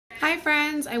Hi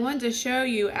friends, I wanted to show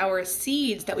you our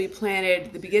seeds that we planted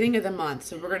at the beginning of the month.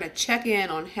 So we're going to check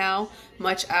in on how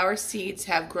much our seeds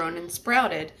have grown and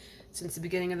sprouted since the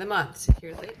beginning of the month. So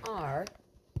here they are.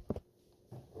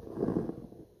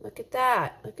 Look at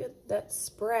that. Look at that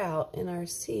sprout in our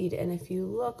seed. And if you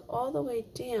look all the way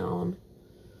down,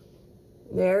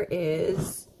 there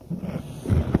is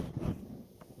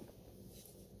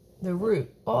the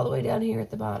root all the way down here at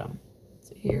the bottom.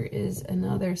 So here is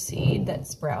another seed that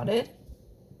sprouted.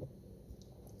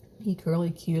 He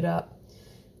curly queued up.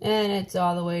 And it's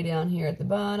all the way down here at the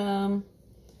bottom.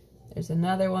 There's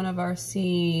another one of our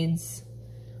seeds.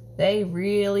 They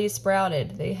really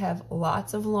sprouted. They have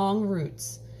lots of long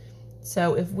roots.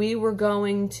 So if we were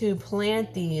going to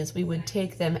plant these, we would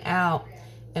take them out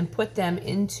and put them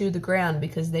into the ground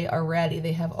because they are ready.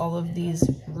 They have all of these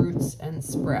roots and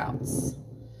sprouts.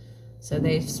 So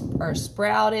they are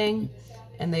sprouting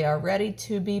and they are ready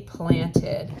to be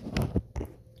planted.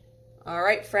 All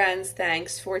right, friends,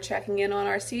 thanks for checking in on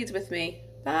our seeds with me.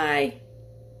 Bye.